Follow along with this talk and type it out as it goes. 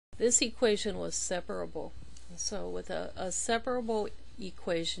This equation was separable. So with a separable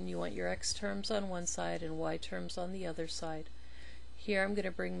equation, you want your x terms on one side and y terms on the other side. Here I'm going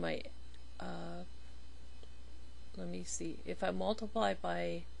to bring my, let me see, if I multiply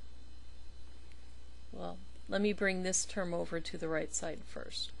by, well, let me bring this term over to the right side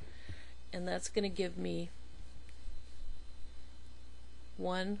first. And that's going to give me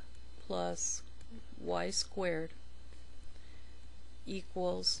 1 plus y squared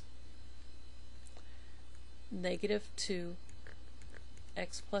equals negative 2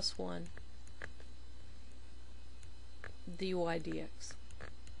 x plus 1 dy dx.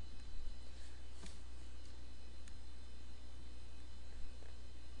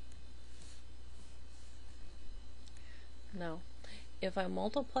 Now, if I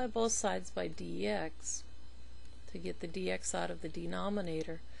multiply both sides by dx to get the dx out of the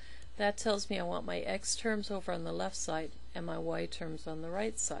denominator, that tells me I want my x terms over on the left side and my y terms on the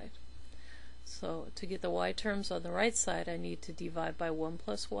right side. So to get the y terms on the right side, I need to divide by 1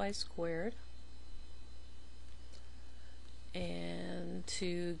 plus y squared. And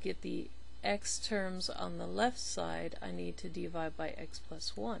to get the x terms on the left side, I need to divide by x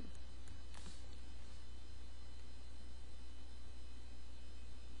plus 1.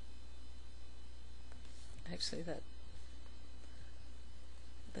 Actually,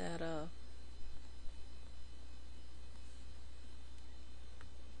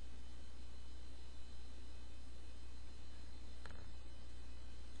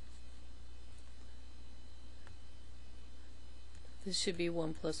 this should be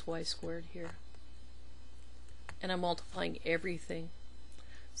 1 plus y squared here. And I'm multiplying everything.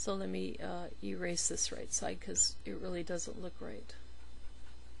 So let me erase this right side because it really doesn't look right.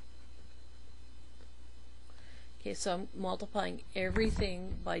 Okay, so I'm multiplying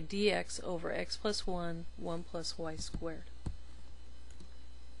everything by dx over x plus 1, 1 plus y squared.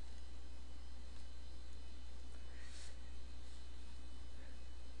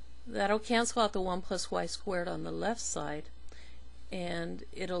 That'll cancel out the 1 plus y squared on the left side, and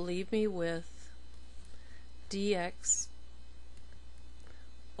it'll leave me with dx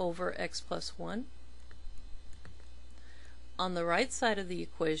over x plus 1. On the right side of the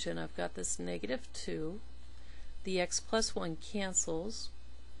equation, I've got this negative 2. The x plus 1 cancels,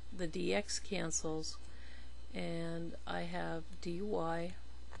 the dx cancels, and I have dy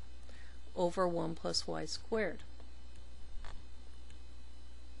over 1 plus y squared.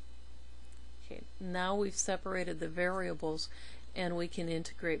 Okay, now we've separated the variables and we can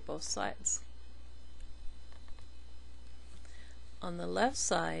integrate both sides. On the left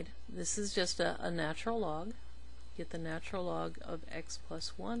side, this is just a natural log. Get the natural log of x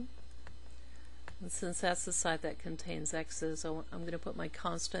plus 1. And since that's the side that contains x's, I'm going to put my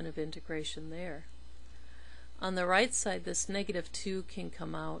constant of integration there. On the right side, this negative 2 can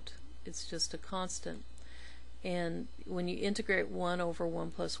come out. It's just a constant. And when you integrate 1 over 1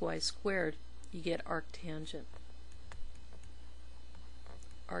 plus y squared, you get arctangent.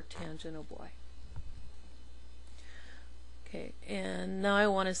 Arctangent of y. Okay, and now I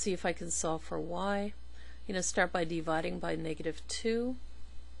want to see if I can solve for y. I'm going to start by dividing by negative 2.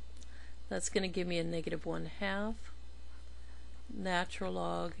 That's going to give me a negative 1/2 natural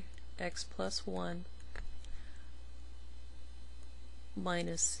log x plus 1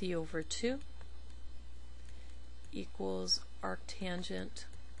 minus c over 2 equals arctangent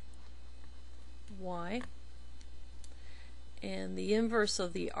y. And the inverse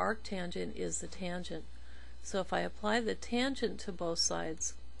of the arctangent is the tangent. So if I apply the tangent to both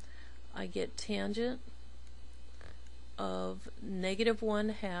sides, I get tangent of negative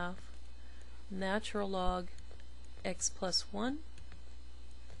 1/2 natural log x plus 1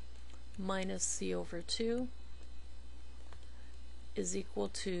 minus c over 2 is equal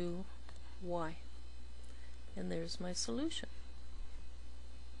to y. And there's my solution.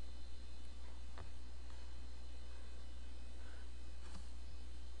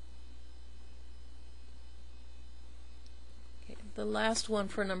 Okay, the last one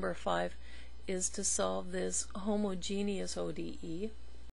for number 5 is to solve this homogeneous ODE.